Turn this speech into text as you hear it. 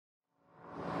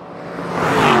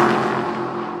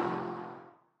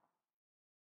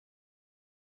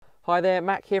Hi there,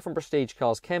 Mac here from Prestige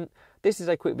Cars Kent. This is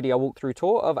a quick video walkthrough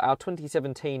tour of our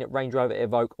 2017 Range Rover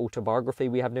Evoque Autobiography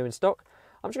we have new in stock.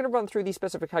 I'm just going to run through the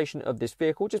specification of this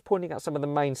vehicle, just pointing out some of the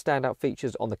main standout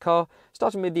features on the car.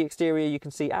 Starting with the exterior, you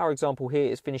can see our example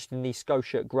here is finished in the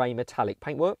Scotia grey metallic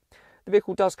paintwork. The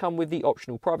vehicle does come with the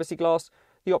optional privacy glass,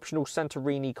 the optional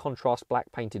Santorini contrast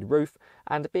black painted roof,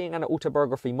 and being an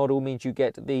autobiography model means you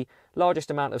get the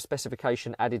largest amount of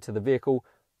specification added to the vehicle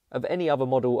of any other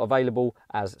model available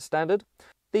as standard.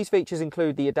 These features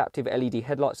include the adaptive LED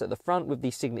headlights at the front with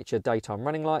the signature daytime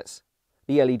running lights,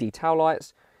 the LED tail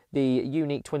lights, the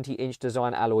unique 20-inch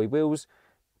design alloy wheels,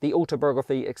 the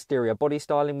autobiography exterior body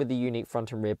styling with the unique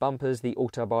front and rear bumpers, the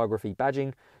autobiography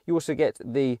badging. You also get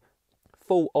the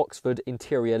full Oxford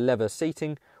interior leather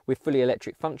seating with fully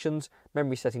electric functions,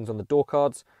 memory settings on the door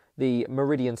cards, the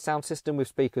Meridian sound system with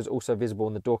speakers also visible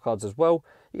on the door cards as well.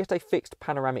 You get a fixed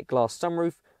panoramic glass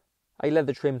sunroof, a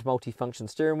leather-trimmed multi-function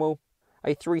steering wheel,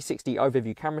 a 360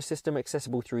 overview camera system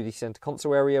accessible through the centre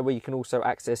console area where you can also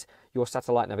access your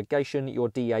satellite navigation, your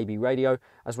DAB radio,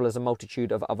 as well as a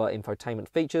multitude of other infotainment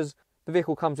features. The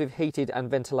vehicle comes with heated and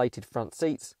ventilated front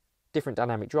seats, different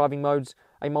dynamic driving modes,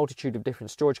 a multitude of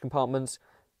different storage compartments,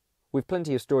 with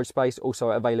plenty of storage space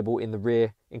also available in the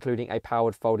rear, including a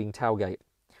powered folding tailgate.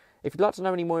 If you'd like to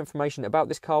know any more information about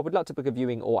this car, would like to book a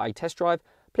viewing or a test drive,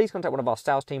 please contact one of our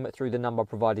sales team through the number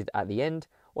provided at the end,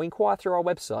 or inquire through our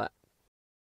website.